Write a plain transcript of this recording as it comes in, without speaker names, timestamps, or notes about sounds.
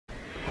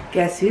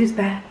Guess who's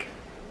back?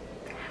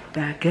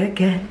 Back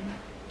again.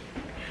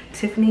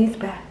 Tiffany's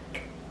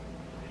back.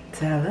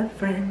 Tell a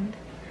friend.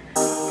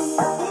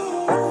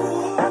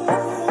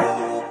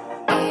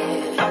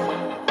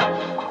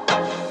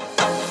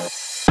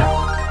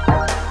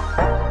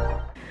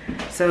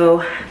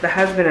 So the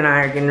husband and I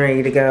are getting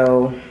ready to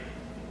go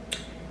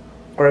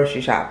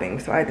grocery shopping.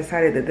 So I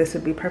decided that this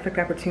would be a perfect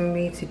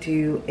opportunity to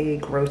do a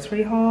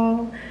grocery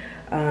haul.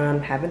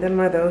 Haven't done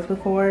one of those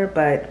before,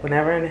 but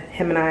whenever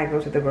him and I go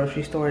to the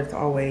grocery store, it's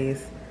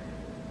always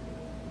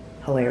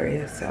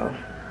hilarious. So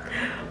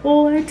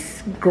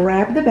let's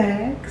grab the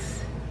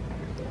bags,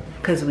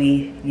 because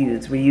we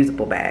use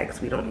reusable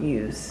bags. We don't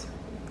use,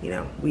 you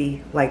know,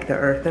 we like the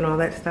earth and all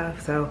that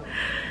stuff. So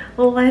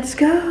let's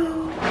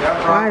go.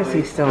 Why is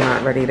he still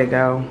not ready to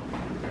go?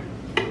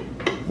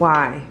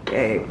 Why,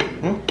 babe?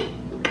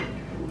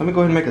 Let me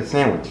go ahead and make a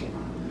sandwich.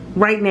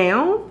 Right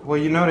now? Well,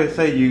 you know they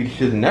say you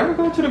should never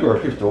go to the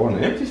grocery store on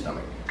an empty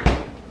stomach.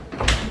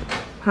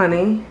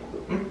 Honey,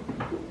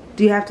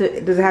 do you have to,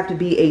 does it have to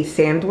be a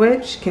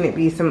sandwich? Can it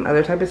be some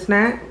other type of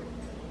snack?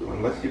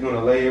 Unless you're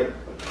gonna lay it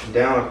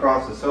down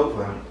across the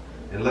sofa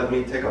and let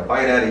me take a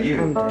bite out of you.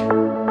 I'm dead.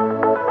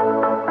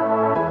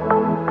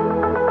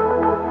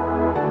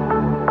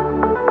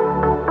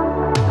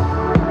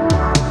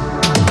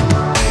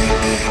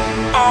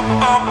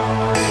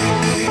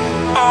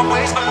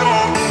 Always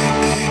alone.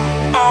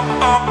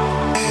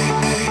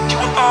 You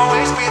will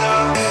always be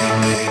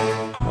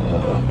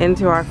there.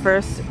 Into our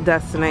first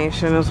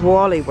destination is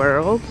Wally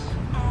World.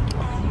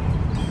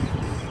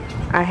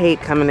 I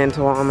hate coming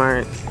into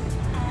Walmart.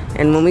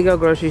 And when we go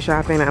grocery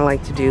shopping, I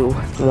like to do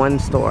one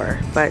store.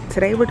 But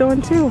today we're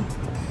doing two.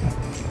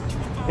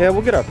 Yeah,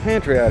 we'll get our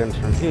pantry items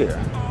from here.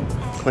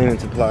 Cleaning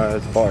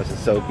supplies, bars of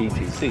soap,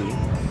 etc.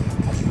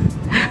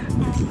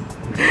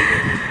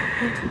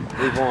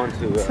 Move on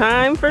to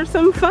time for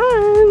some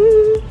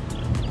fun.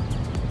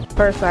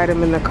 First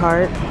item in the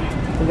cart,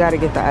 we gotta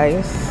get the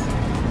ice.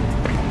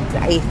 The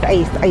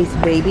ice,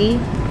 baby.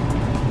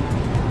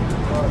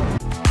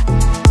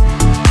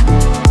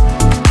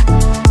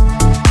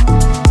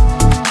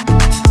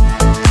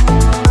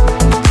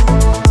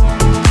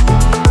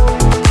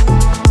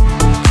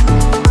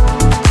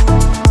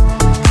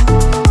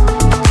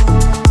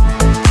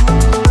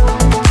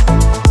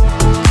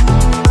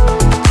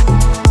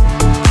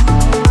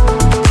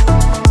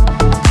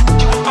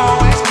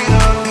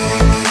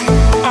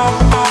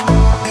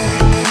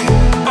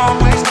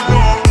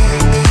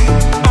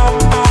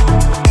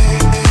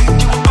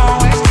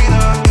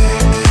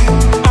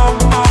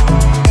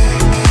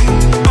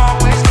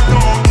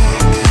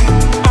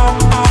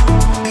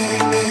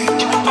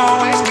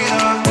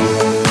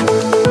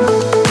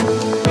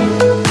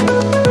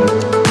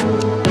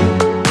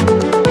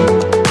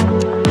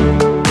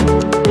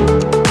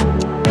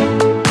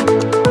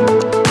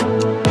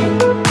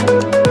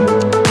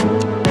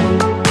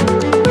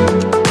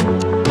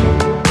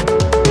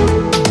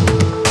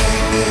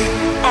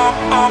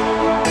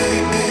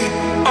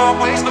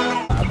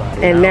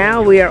 And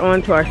now we are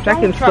on to our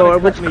second store,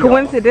 which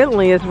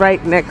coincidentally is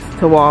right next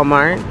to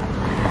Walmart.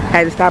 I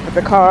had to stop at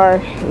the car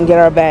and get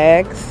our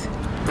bags.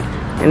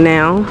 And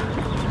now,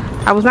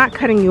 I was not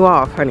cutting you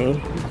off,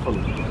 honey.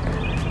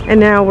 And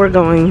now we're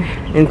going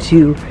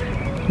into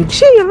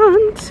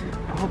Giant.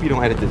 I hope you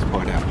don't edit this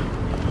part out.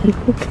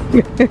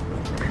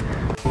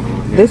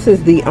 This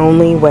is the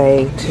only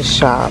way to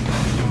shop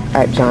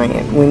at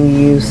Giant. When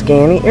you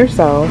scan it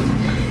yourself,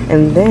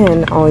 and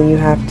then all you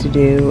have to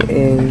do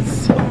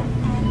is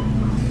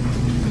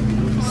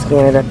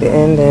scan it at the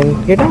end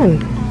and you're done.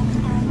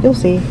 You'll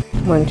see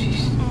once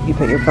you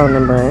put your phone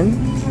number in.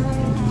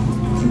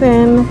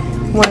 Then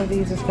one of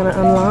these is gonna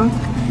unlock.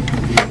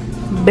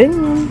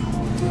 Boom.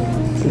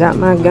 Got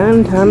my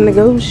gun, time to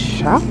go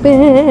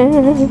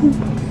shopping.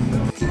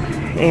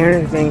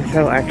 Aaron is being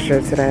so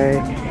extra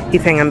today.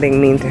 He's saying I'm being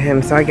mean to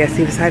him, so I guess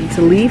he decided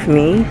to leave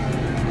me.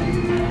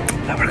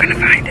 But we're gonna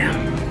find him.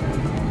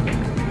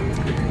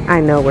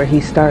 I know where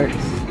he starts,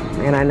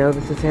 and I know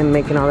this is him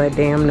making all that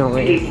damn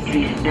noise.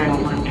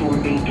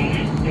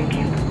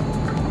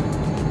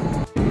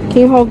 Can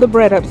you hold the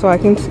bread up so I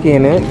can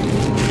scan it?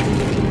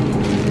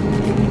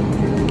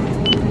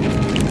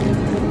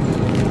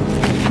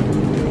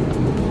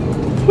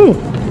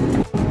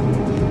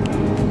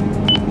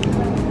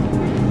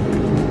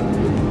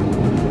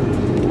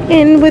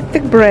 In with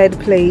the bread,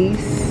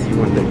 please. You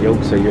want the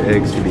yolks of your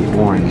eggs to be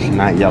orange,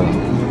 not yellow.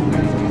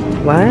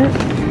 What?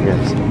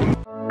 Yes.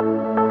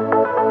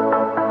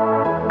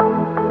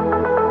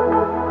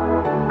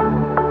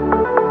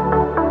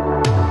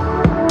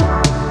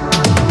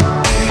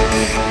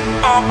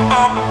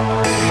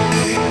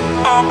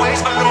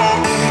 Always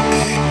alone.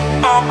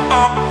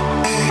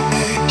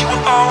 You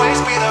will always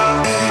be there.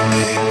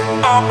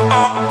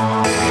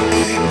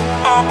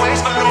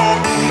 Always alone.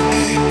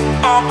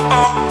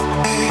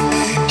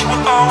 You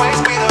will always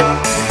be there.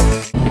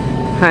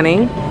 Honey?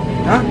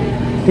 Huh?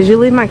 Did you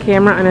leave my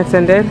camera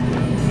unattended?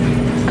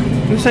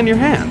 You send your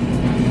hand.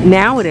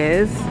 Now it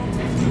is.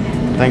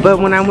 Thank But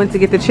you. when I went to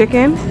get the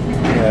chicken,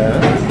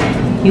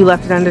 Yeah. you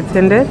left it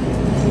unattended?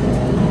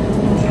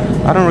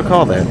 I don't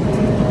recall that.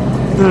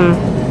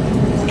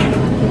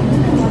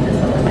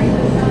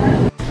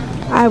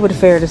 I would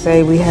fair to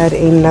say we had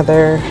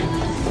another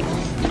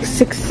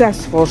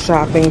successful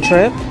shopping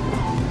trip.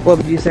 What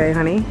would you say,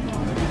 honey?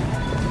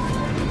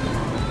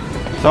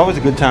 It's always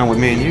a good time with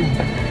me and you.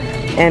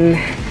 And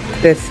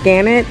the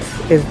Scan It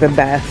is the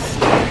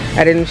best.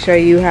 I didn't show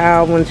you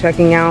how when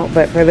checking out,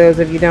 but for those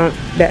of you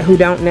who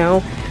don't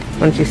know,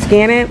 once you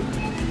scan it,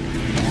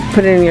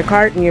 put it in your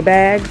cart, in your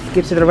bag,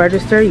 get to the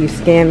register, you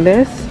scan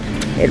this,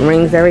 it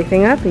rings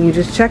everything up, and you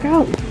just check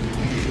out.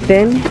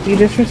 Then you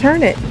just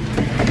return it.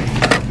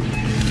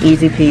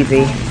 Easy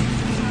peasy.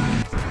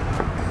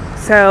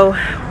 So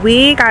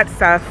we got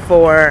stuff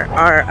for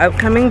our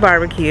upcoming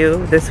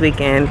barbecue this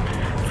weekend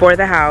for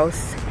the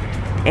house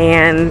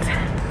and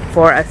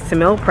for us to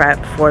meal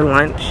prep for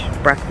lunch,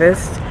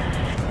 breakfast,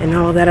 and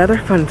all that other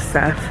fun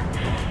stuff.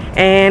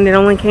 And it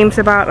only came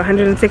to about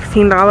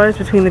 $116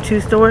 between the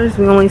two stores.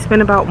 We only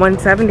spent about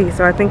 $170,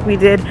 so I think we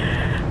did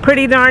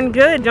pretty darn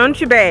good, don't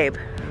you, babe?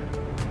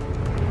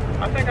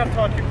 I think I've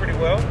taught you pretty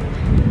well.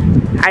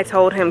 I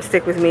told him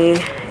stick with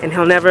me and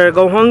he'll never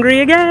go hungry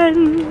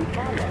again.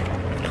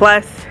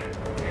 Plus,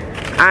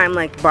 I'm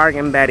like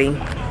Bargain Betty.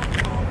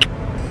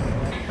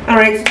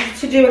 Alright,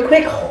 so to do a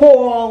quick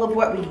haul of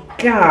what we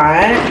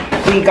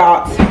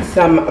got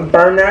some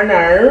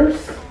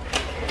bananas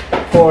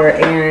for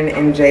Aaron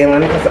and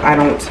Jalen because I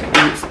don't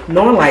eat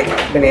nor like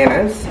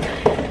bananas.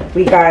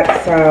 We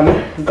got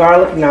some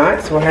garlic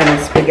knots. We're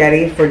having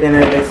spaghetti for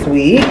dinner this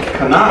week.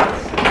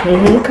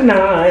 Knots?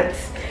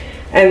 Knots.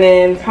 And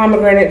then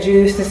pomegranate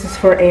juice. This is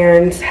for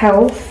Aaron's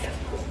health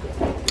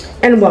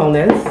and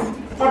wellness.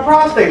 My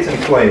prostate's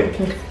inflamed.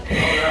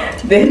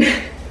 Then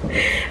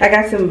I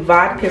got some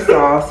vodka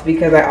sauce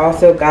because I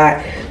also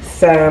got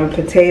some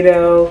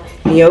potato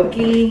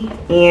gnocchi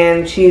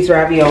and cheese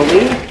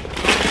ravioli.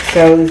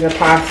 So these are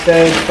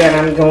pastas that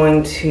I'm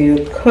going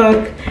to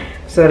cook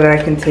so that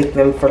I can take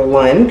them for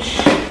lunch.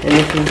 And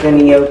this is the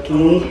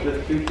gnocchi.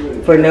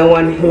 For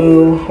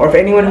for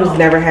anyone who's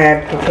never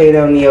had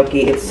potato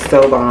gnocchi, it's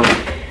so bomb.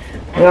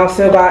 We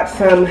also got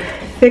some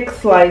thick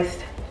sliced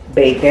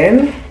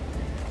bacon,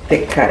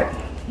 thick cut.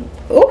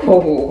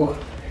 Ooh.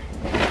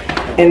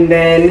 And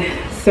then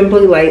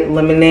Simply Light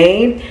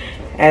lemonade.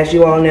 As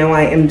you all know,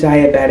 I am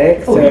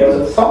diabetic. Oh,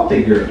 so a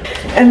salty girl.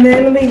 And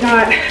then we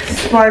got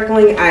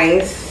sparkling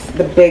ice,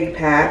 the big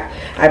pack.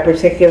 I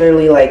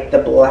particularly like the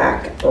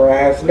black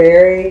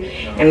raspberry.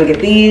 And we get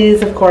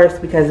these, of course,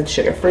 because it's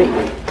sugar free.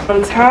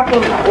 On top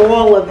of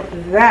all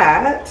of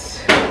that,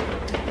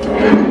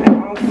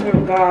 I also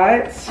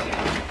got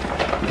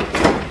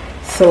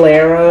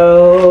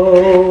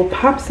Solero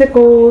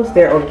popsicles.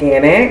 They're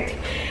organic.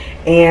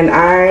 And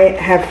I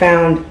have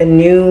found a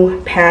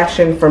new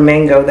passion for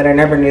mango that I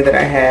never knew that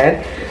I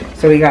had.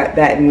 So we got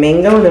that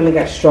mango, and then we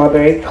got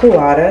strawberry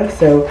colada.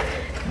 So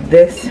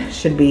this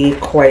should be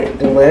quite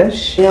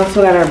delish. We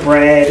also got our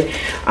bread.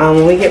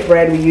 When we get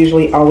bread, we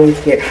usually always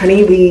get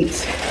honey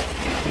wheat.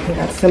 We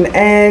got some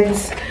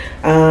eggs.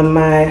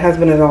 My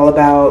husband is all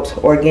about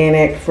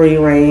organic, free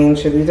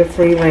range. So these are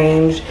free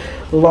range,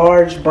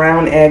 large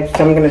brown eggs.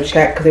 So I'm gonna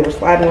check because they were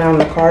sliding around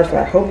in the car. So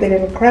I hope they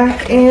didn't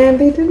crack, and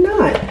they did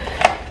not.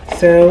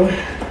 So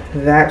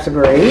that's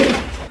great.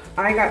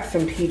 I got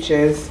some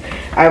peaches.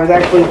 I was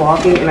actually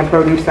walking in a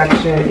produce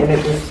section and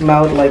it just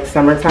smelled like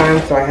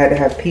summertime, so I had to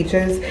have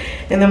peaches.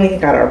 And then we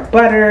got our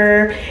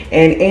butter,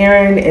 and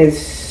Aaron is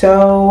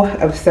so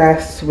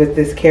obsessed with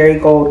this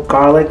Kerrygold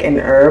garlic and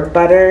herb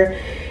butter.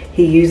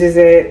 He uses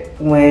it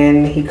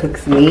when he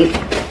cooks meat,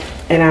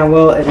 and I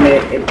will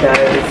admit it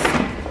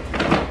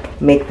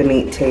does make the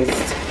meat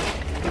taste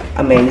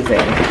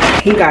amazing.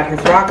 He got his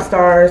rock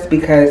stars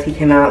because he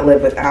cannot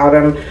live without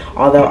them,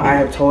 although I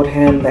have told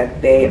him that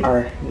they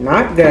are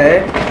not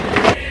good.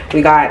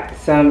 We got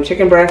some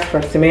chicken breasts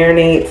for some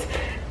marinades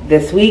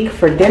this week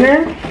for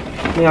dinner.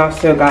 We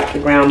also got the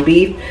ground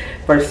beef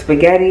for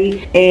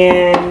spaghetti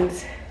and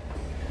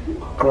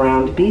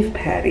ground beef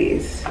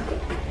patties.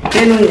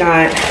 Then we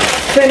got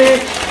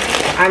spinach.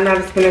 I'm not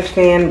a spinach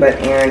fan, but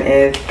Aaron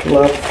is. He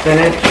loves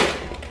spinach.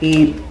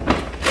 He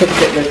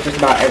cooks it with just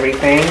about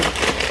everything.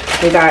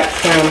 We got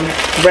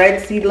some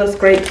red seedless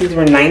grapes. These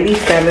were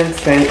 97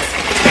 cents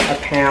a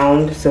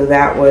pound, so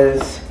that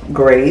was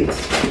great.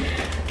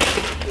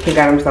 He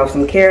got himself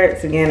some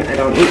carrots. Again, I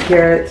don't eat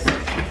carrots,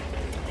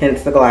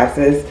 hence the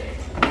glasses.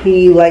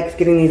 He likes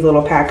getting these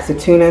little packs of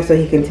tuna so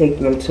he can take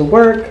them to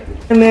work.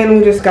 And then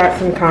we just got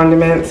some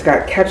condiments,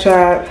 got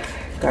ketchup,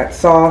 got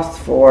sauce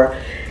for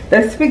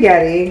the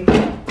spaghetti.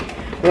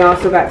 We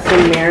also got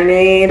some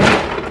marinade.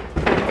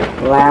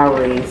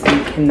 Lowry's,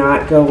 you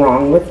cannot go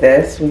wrong with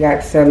this. We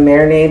got some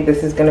marinade.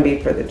 This is going to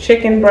be for the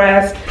chicken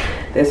breast.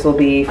 This will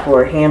be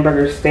for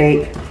hamburger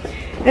steak.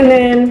 And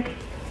then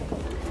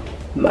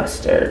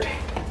mustard.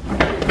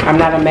 I'm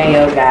not a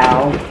mayo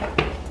gal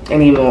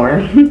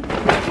anymore.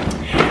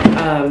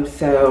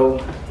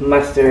 So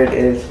mustard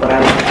is what I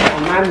like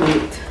on my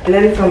meat. And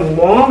then from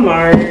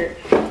Walmart,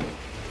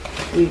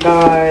 we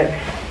got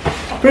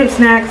fruit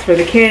snacks for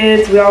the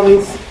kids. We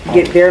always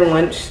get their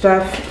lunch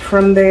stuff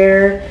from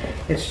there.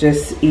 It's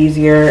just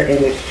easier and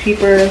it's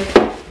cheaper.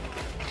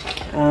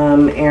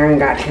 Aaron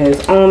got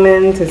his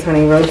almonds, his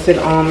honey roasted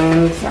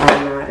almonds.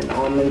 I'm not an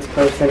almonds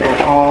person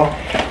at all.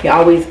 He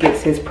always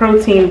gets his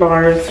protein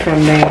bars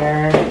from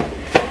there.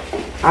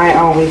 I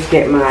always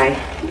get my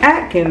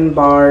Atkin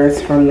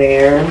bars from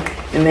there.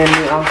 And then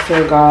we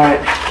also got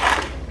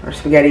our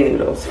spaghetti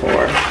noodles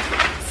for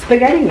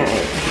spaghetti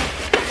night.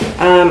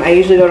 I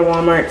usually go to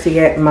Walmart to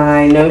get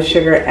my no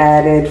sugar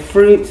added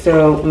fruit.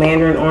 So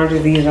mandarin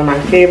oranges, these are my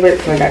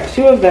favorites. So I got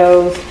 2 of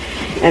those.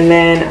 And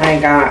then I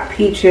got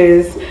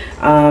peaches.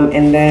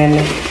 And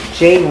then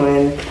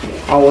Jalen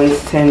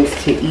always tends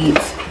to eat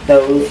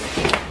those,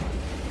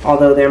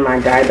 although they're my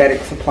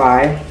diabetic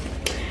supply.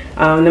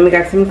 Then we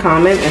got some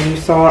comments, as you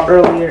saw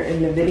earlier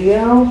in the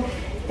video.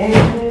 And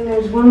then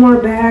there's one more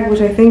bag,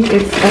 which I think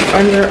is up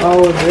under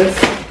all of this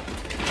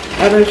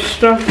other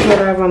stuff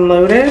that I've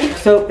unloaded.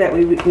 Soap that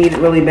we needed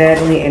really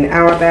badly in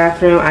our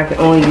bathroom. I can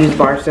only use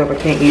bar soap. I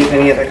can't use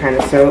any other kind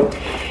of soap.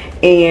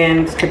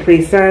 And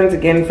Capri Suns,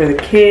 again, for the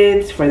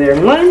kids, for their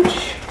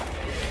lunch.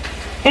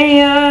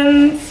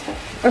 And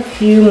a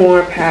few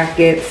more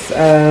packets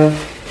of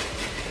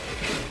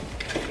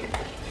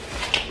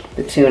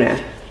the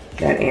tuna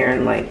that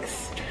Aaron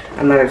likes.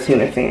 I'm not a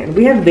tuna fan.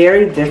 We have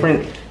very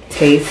different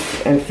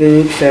tastes and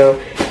food,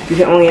 so you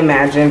can only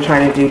imagine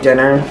trying to do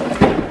dinner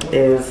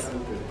is...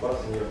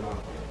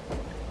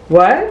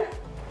 What?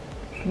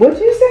 What'd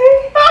you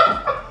say?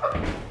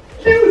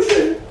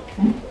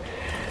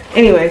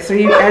 Anyway, so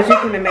as you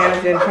can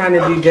imagine, trying to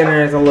do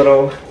dinner is a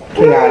little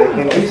chaotic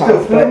in this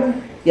house, but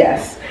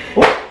yes.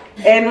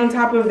 And on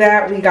top of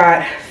that, we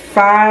got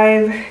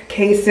 5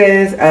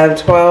 cases of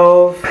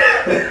 12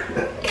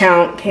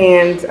 count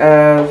cans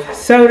of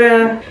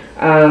soda.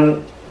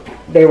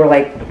 They were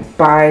like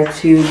buy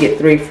 2 get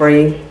 3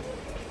 free.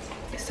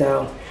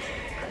 So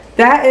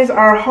that is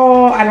our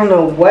haul. I don't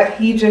know what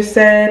he just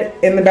said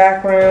in the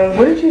background.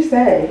 What did you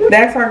say?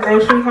 That's our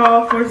grocery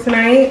haul for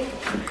tonight.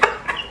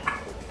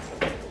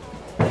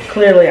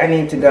 Clearly I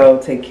need to go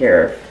take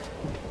care of.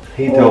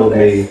 He told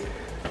me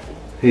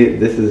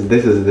this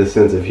is the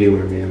sense of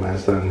humor me and my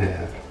son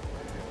have,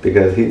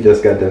 because he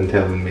just got done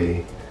telling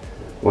me,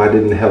 why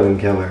didn't Helen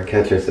Keller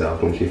catch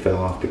herself when she fell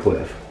off the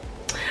cliff?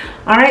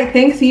 All right,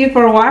 thanks to you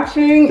for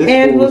watching,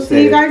 and we'll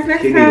see you guys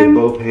next time. She needed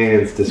both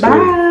hands to scream.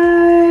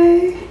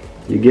 Bye.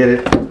 You get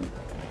it?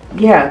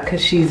 Yeah,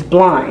 because she's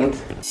blind.